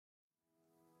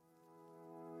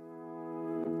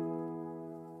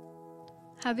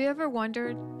Have you ever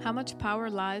wondered how much power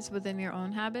lies within your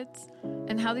own habits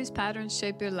and how these patterns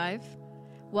shape your life?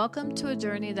 Welcome to a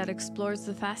journey that explores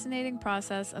the fascinating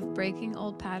process of breaking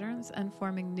old patterns and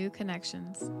forming new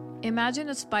connections. Imagine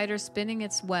a spider spinning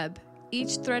its web.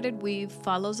 Each threaded weave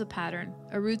follows a pattern,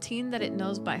 a routine that it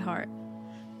knows by heart.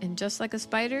 And just like a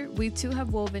spider, we too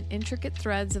have woven intricate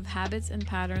threads of habits and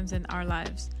patterns in our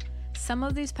lives. Some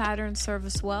of these patterns serve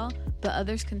us well, but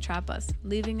others can trap us,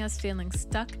 leaving us feeling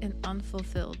stuck and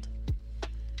unfulfilled.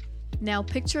 Now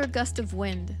picture a gust of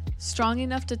wind, strong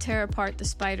enough to tear apart the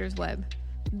spider's web.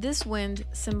 This wind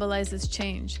symbolizes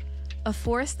change, a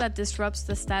force that disrupts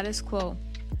the status quo.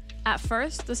 At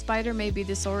first, the spider may be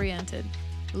disoriented,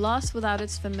 lost without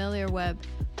its familiar web,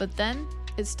 but then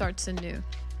it starts anew,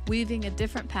 weaving a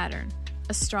different pattern,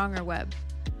 a stronger web.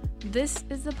 This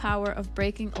is the power of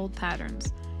breaking old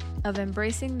patterns, of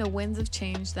embracing the winds of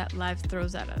change that life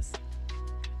throws at us.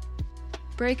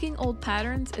 Breaking old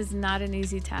patterns is not an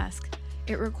easy task.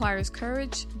 It requires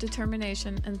courage,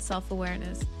 determination, and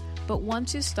self-awareness. But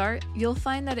once you start, you'll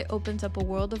find that it opens up a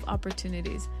world of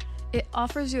opportunities. It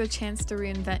offers you a chance to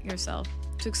reinvent yourself,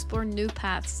 to explore new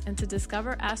paths, and to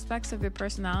discover aspects of your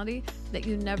personality that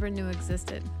you never knew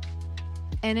existed.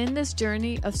 And in this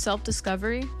journey of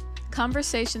self-discovery,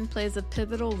 conversation plays a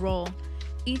pivotal role.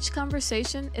 Each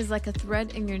conversation is like a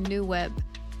thread in your new web,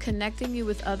 connecting you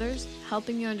with others,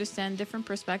 helping you understand different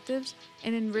perspectives,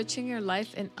 and enriching your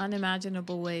life in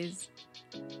unimaginable ways.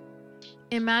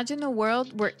 Imagine a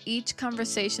world where each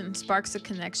conversation sparks a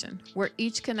connection, where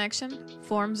each connection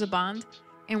forms a bond,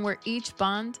 and where each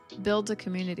bond builds a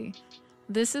community.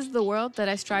 This is the world that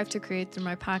I strive to create through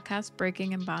my podcast,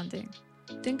 Breaking and Bonding.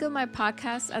 Think of my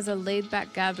podcast as a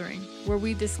laid-back gathering where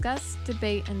we discuss,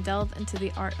 debate, and delve into the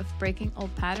art of breaking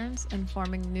old patterns and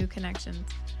forming new connections.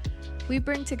 We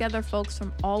bring together folks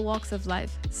from all walks of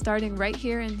life, starting right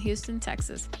here in Houston,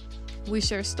 Texas. We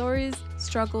share stories,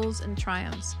 struggles, and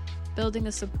triumphs, building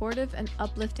a supportive and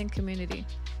uplifting community.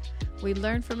 We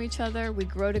learn from each other, we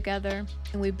grow together,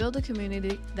 and we build a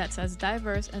community that's as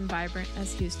diverse and vibrant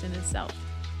as Houston itself.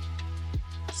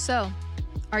 So,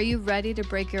 are you ready to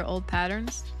break your old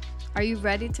patterns? Are you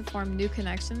ready to form new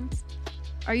connections?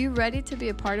 Are you ready to be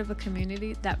a part of a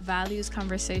community that values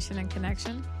conversation and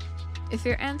connection? If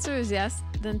your answer is yes,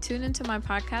 then tune into my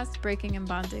podcast, Breaking and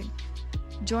Bonding.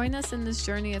 Join us in this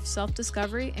journey of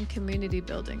self-discovery and community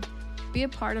building. Be a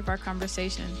part of our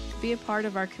conversation. Be a part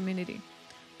of our community.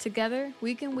 Together,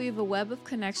 we can weave a web of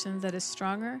connections that is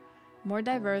stronger, more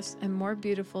diverse, and more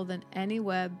beautiful than any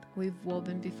web we've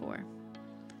woven before.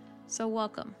 So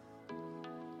welcome.